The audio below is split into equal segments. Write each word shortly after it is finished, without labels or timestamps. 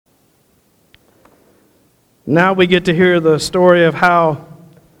Now we get to hear the story of how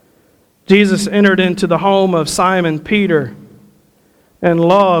Jesus entered into the home of Simon Peter, and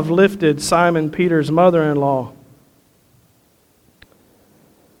love lifted Simon Peter's mother-in-law.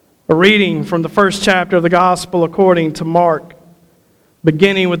 A reading from the first chapter of the Gospel according to Mark,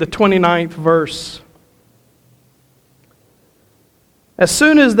 beginning with the 29th verse. As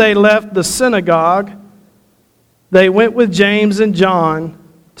soon as they left the synagogue, they went with James and John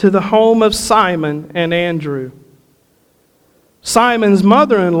to the home of Simon and Andrew. Simon's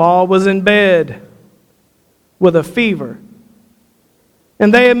mother-in-law was in bed with a fever,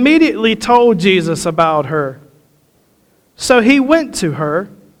 and they immediately told Jesus about her. So he went to her,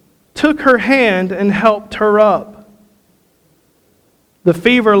 took her hand, and helped her up. The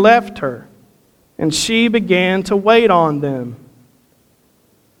fever left her, and she began to wait on them.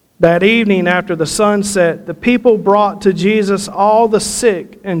 That evening after the sun set, the people brought to Jesus all the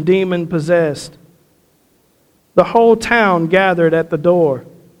sick and demon-possessed. The whole town gathered at the door,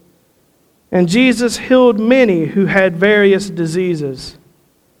 and Jesus healed many who had various diseases.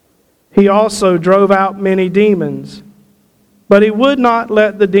 He also drove out many demons, but he would not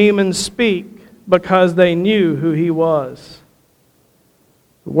let the demons speak because they knew who he was.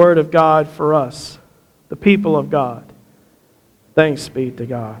 The word of God for us, the people of God. Thanks be to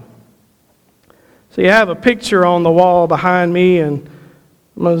God. So you have a picture on the wall behind me, and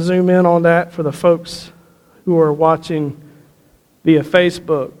I'm going to zoom in on that for the folks who are watching via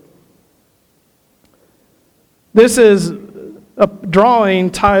Facebook. This is a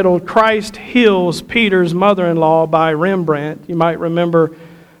drawing titled "Christ Heals Peter's Mother-in-Law" by Rembrandt. You might remember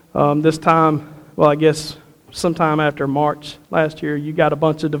this time, well, I guess sometime after March last year, you got a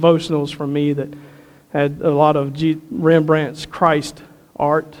bunch of devotionals from me that had a lot of Rembrandt's Christ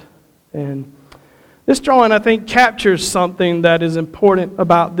art. And this drawing, I think, captures something that is important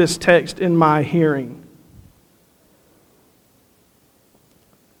about this text in my hearing.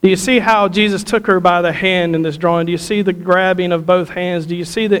 Do you see how Jesus took her by the hand in this drawing? Do you see the grabbing of both hands? Do you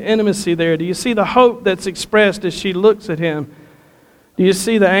see the intimacy there? Do you see the hope that's expressed as she looks at him? Do you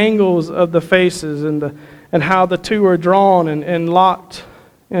see the angles of the faces and how the two are drawn and locked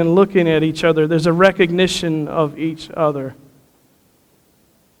and looking at each other? There's a recognition of each other.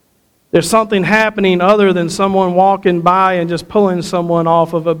 There's something happening other than someone walking by and just pulling someone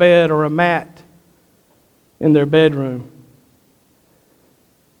off of a bed or a mat in their bedroom.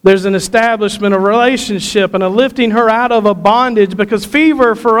 There's an establishment, a relationship, and a lifting her out of a bondage, because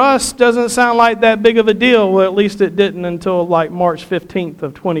fever for us doesn't sound like that big of a deal. Well, at least it didn't until like March 15th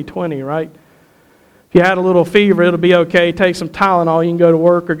of 2020, right? If you had a little fever, it'll be okay. Take some Tylenol. You can go to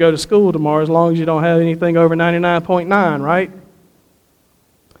work or go to school tomorrow as long as you don't have anything over 99.9, right?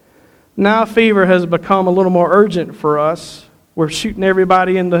 Now fever has become a little more urgent for us. We're shooting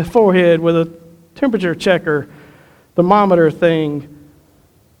everybody in the forehead with a temperature checker, thermometer thing,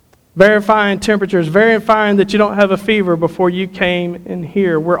 verifying temperatures, verifying that you don't have a fever before you came in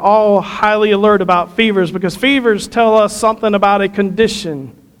here. We're all highly alert about fevers because fevers tell us something about a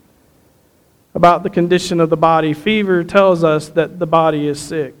condition, about the condition of the body. Fever tells us that the body is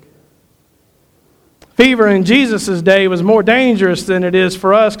sick. Fever in Jesus' day was more dangerous than it is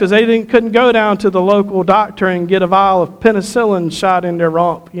for us because they couldn't go down to the local doctor and get a vial of penicillin shot in their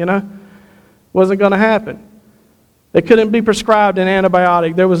rump, Wasn't going to happen. They couldn't be prescribed an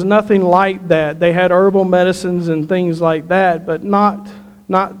antibiotic. There was nothing like that. They had herbal medicines and things like that, but not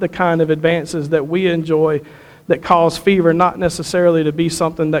the kind of advances that we enjoy that cause fever, not necessarily to be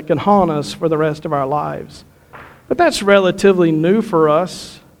something that can haunt us for the rest of our lives. But that's relatively new for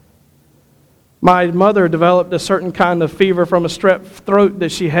us. My mother developed a certain kind of fever from a strep throat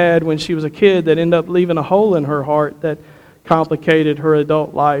that she had when she was a kid that ended up leaving a hole in her heart that complicated her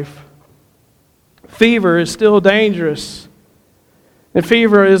adult life. Fever is still dangerous, and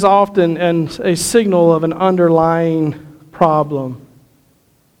fever is often a signal of an underlying problem.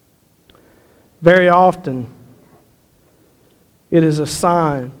 Very often, it is a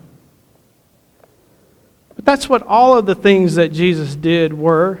sign. But that's what all of the things that Jesus did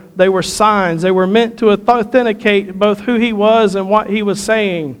were. They were signs. They were meant to authenticate both who he was and what he was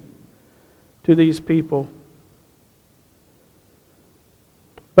saying to these people.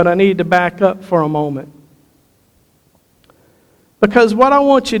 But I need to back up for a moment. Because what I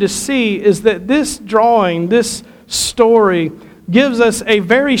want you to see is that this drawing, this story, gives us a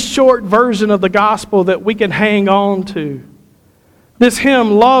very short version of the gospel that we can hang on to. This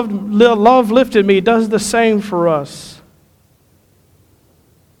hymn, Love Lifted Me, does the same for us.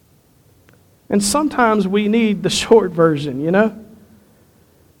 And sometimes we need the short version,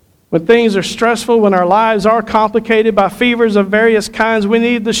 When things are stressful, when our lives are complicated by fevers of various kinds, we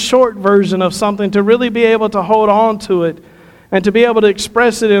need the short version of something to really be able to hold on to it and to be able to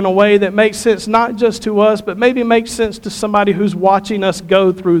express it in a way that makes sense not just to us, but maybe makes sense to somebody who's watching us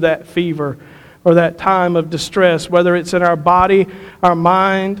go through that fever or that time of distress, whether it's in our body, our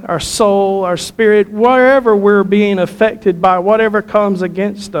mind, our soul, our spirit, wherever we're being affected by whatever comes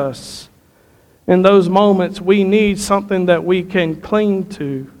against us. In those moments, we need something that we can cling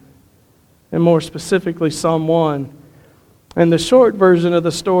to, and more specifically, someone. And the short version of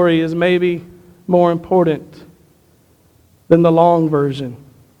the story is maybe more important than the long version.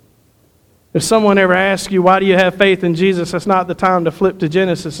 If someone ever asks you, why do you have faith in Jesus, that's not the time to flip to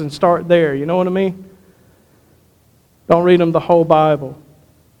Genesis and start there. You know what I mean? Don't read them the whole Bible.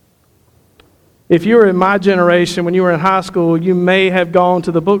 If you were in my generation, when you were in high school, you may have gone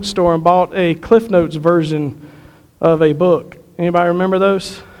to the bookstore and bought a Cliff Notes version of a book. Anybody remember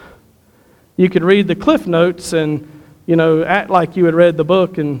those? You could read the Cliff Notes and, act like you had read the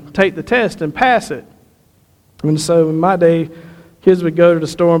book and take the test and pass it. And so in my day, kids would go to the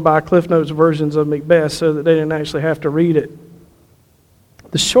store and buy Cliff Notes versions of Macbeth so that they didn't actually have to read it.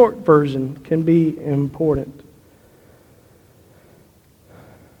 The short version can be important.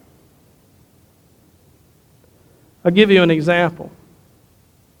 I'll give you an example.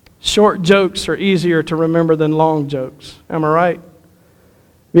 Short jokes are easier to remember than long jokes. Am I right?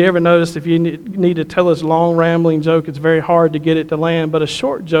 Have you ever noticed if you need to tell this long, rambling joke, it's very hard to get it to land, but a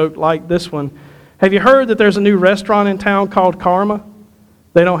short joke like this one. Have you heard that there's a new restaurant in town called Karma?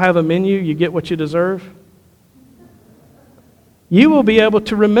 They don't have a menu, you get what you deserve. You will be able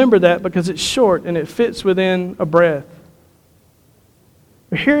to remember that because it's short and it fits within a breath.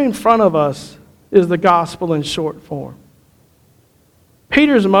 Here in front of us is the gospel in short form.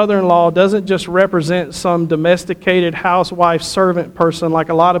 Peter's mother-in-law doesn't just represent some domesticated housewife servant person like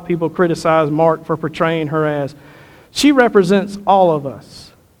a lot of people criticize Mark for portraying her as. She represents all of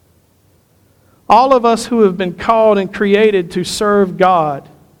us. All of us who have been called and created to serve God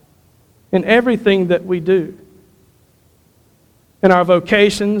in everything that we do. In our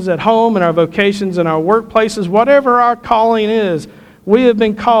vocations at home, in our vocations in our workplaces, whatever our calling is, we have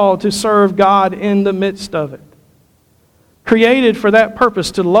been called to serve God in the midst of it. Created for that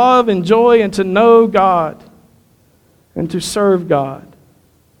purpose, to love, enjoy, and to know God, and to serve God.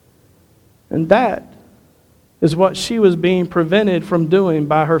 And that is what she was being prevented from doing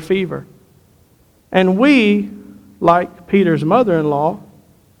by her fever. And we, like Peter's mother-in-law,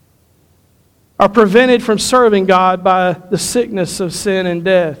 are prevented from serving God by the sickness of sin and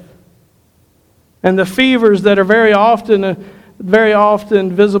death. And the fevers that are very often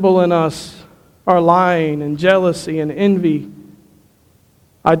visible in us are lying and jealousy and envy,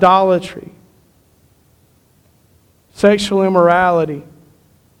 idolatry, sexual immorality.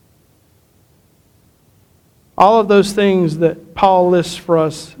 All of those things that Paul lists for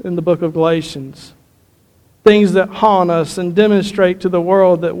us in the book of Galatians. Things that haunt us and demonstrate to the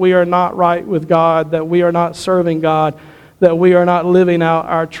world that we are not right with God, that we are not serving God, that we are not living out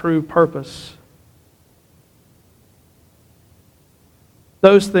our true purpose.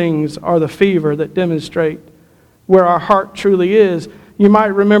 Those things are the fever that demonstrate where our heart truly is. You might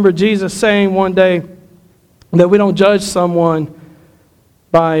remember Jesus saying one day that we don't judge someone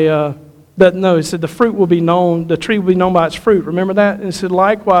by he said the fruit will be known, the tree will be known by its fruit. Remember that? And he said,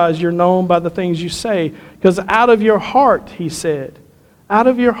 likewise, you're known by the things you say. Because out of your heart, he said, out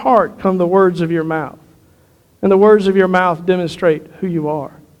of your heart come the words of your mouth. And the words of your mouth demonstrate who you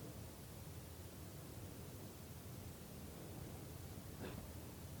are.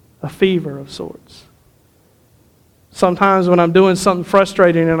 A fever of sorts. Sometimes when I'm doing something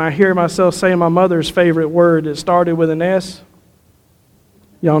frustrating and I hear myself saying my mother's favorite word that started with an S.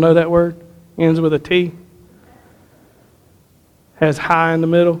 Y'all know that word? Ends with a T. Has high in the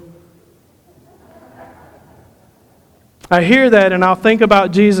middle. I hear that and I'll think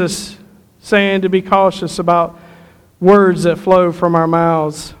about Jesus saying to be cautious about words that flow from our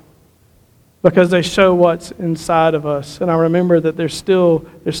mouths because they show what's inside of us. And I remember that there's still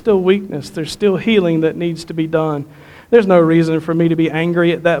weakness. There's still healing that needs to be done. There's no reason for me to be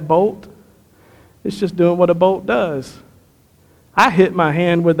angry at that bolt. It's just doing what a bolt does. I hit my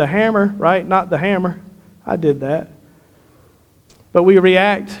hand with the hammer, right? Not the hammer. I did that. But we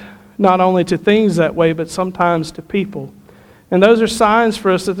react not only to things that way, but sometimes to people. And those are signs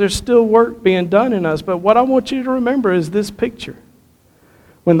for us that there's still work being done in us. But what I want you to remember is this picture.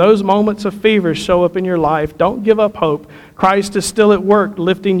 When those moments of fever show up in your life, don't give up hope. Christ is still at work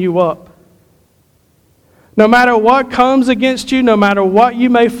lifting you up. No matter what comes against you, no matter what you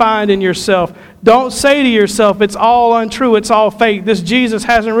may find in yourself, Don't say to yourself, it's all untrue, it's all fake. This Jesus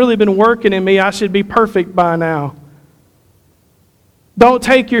hasn't really been working in me. I should be perfect by now. Don't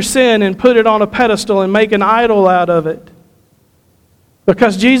take your sin and put it on a pedestal and make an idol out of it.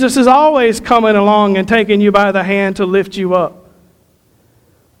 Because Jesus is always coming along and taking you by the hand to lift you up,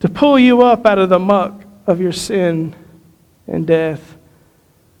 to pull you up out of the muck of your sin and death,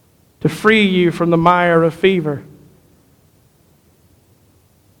 to free you from the mire of fever,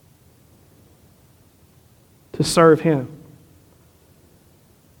 to serve Him.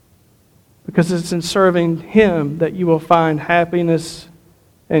 Because it's in serving Him that you will find happiness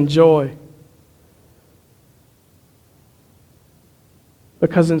and joy.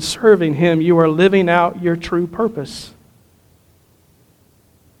 Because in serving Him, you are living out your true purpose.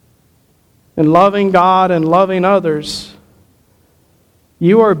 In loving God and loving others,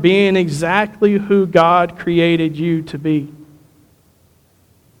 you are being exactly who God created you to be.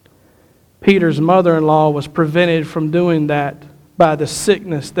 Peter's mother-in-law was prevented from doing that by the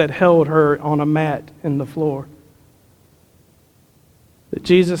sickness that held her on a mat in the floor. But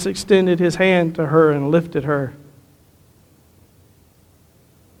Jesus extended His hand to her and lifted her.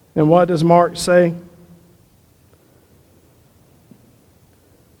 And what does Mark say?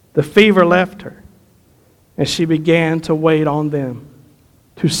 The fever left her, and she began to wait on them,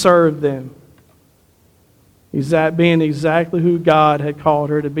 to serve them. Being exactly who God had called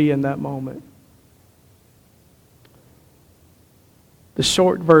her to be in that moment. The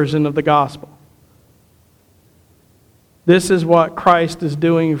short version of the gospel. This is what Christ is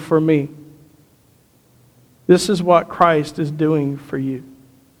doing for me. This is what Christ is doing for you.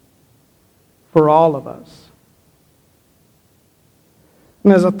 For all of us.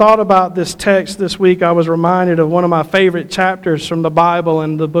 And as I thought about this text this week, I was reminded of one of my favorite chapters from the Bible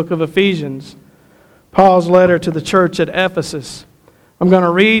in the book of Ephesians, Paul's letter to the church at Ephesus. I'm going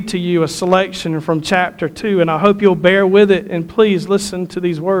to read to you a selection from chapter 2, and I hope you'll bear with it, and please listen to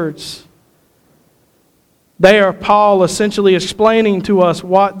these words. They are Paul essentially explaining to us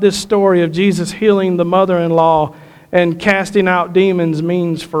what this story of Jesus healing the mother-in-law and casting out demons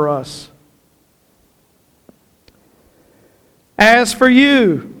means for us. As for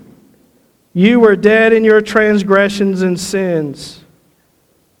you, you were dead in your transgressions and sins.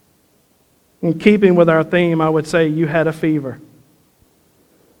 In keeping with our theme, I would say you had a fever,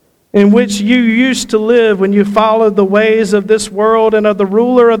 in which you used to live when you followed the ways of this world and of the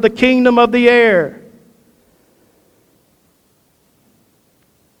ruler of the kingdom of the air,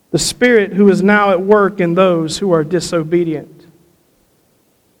 the Spirit who is now at work in those who are disobedient.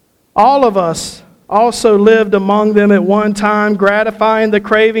 All of us also lived among them at one time, gratifying the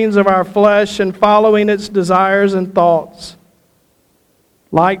cravings of our flesh and following its desires and thoughts.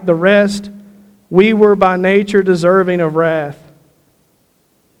 Like the rest, we were by nature deserving of wrath.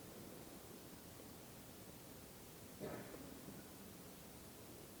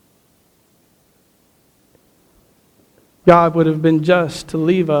 God would have been just to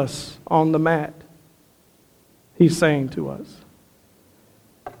leave us on the mat, He's saying to us.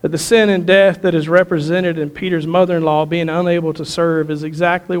 That the sin and death that is represented in Peter's mother-in-law being unable to serve is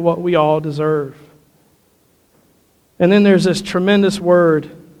exactly what we all deserve. And then there's this tremendous word,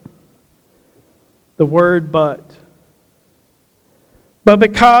 the word but. But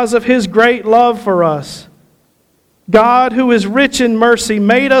because of His great love for us, God, who is rich in mercy,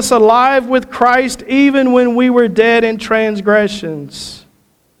 made us alive with Christ even when we were dead in transgressions.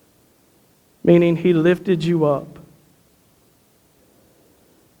 Meaning He lifted you up.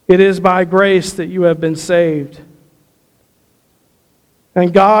 It is by grace that you have been saved.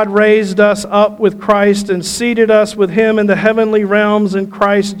 And God raised us up with Christ and seated us with Him in the heavenly realms in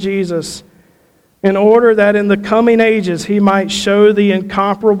Christ Jesus, in order that in the coming ages He might show the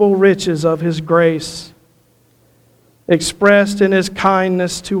incomparable riches of His grace, expressed in His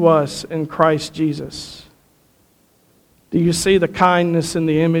kindness to us in Christ Jesus. Do you see the kindness in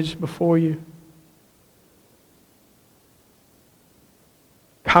the image before you?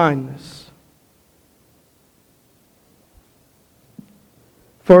 Kindness.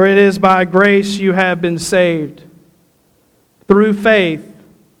 For it is by grace you have been saved, through faith,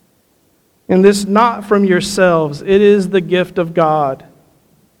 and this not from yourselves, it is the gift of God,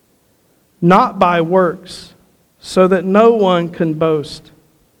 not by works, so that no one can boast.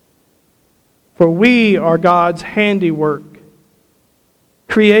 For we are God's handiwork,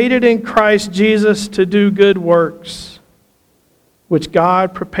 created in Christ Jesus to do good works, which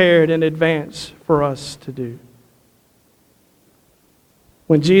God prepared in advance for us to do.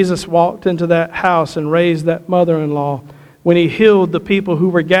 When Jesus walked into that house and raised that mother-in-law, when He healed the people who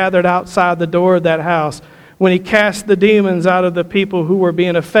were gathered outside the door of that house, when he cast the demons out of the people who were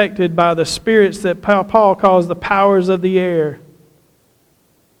being affected by the spirits that Paul calls the powers of the air.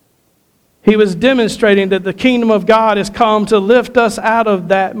 He was demonstrating that the kingdom of God has come to lift us out of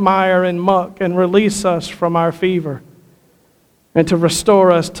that mire and muck and release us from our fever and to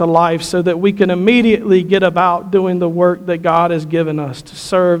restore us to life so that we can immediately get about doing the work that God has given us to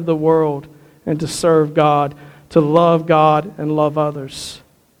serve the world and to serve God, to love God and love others.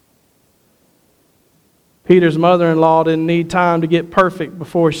 Peter's mother-in-law didn't need time to get perfect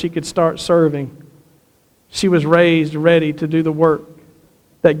before she could start serving. She was raised ready to do the work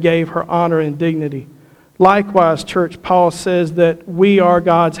that gave her honor and dignity. Likewise, church, Paul says that we are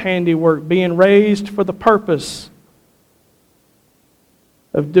God's handiwork, being raised for the purpose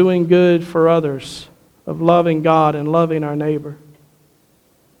of doing good for others, of loving God and loving our neighbor.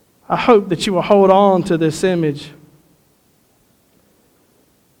 I hope that you will hold on to this image.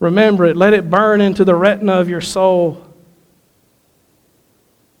 Remember it. Let it burn into the retina of your soul.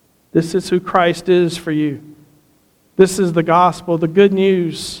 This is who Christ is for you. This is the gospel, the good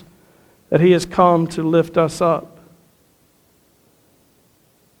news that he has come to lift us up.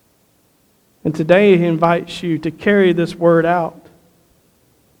 And today he invites you to carry this word out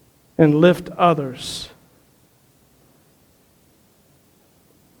and lift others.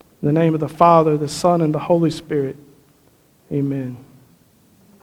 In the name of the Father, the Son, and the Holy Spirit, amen.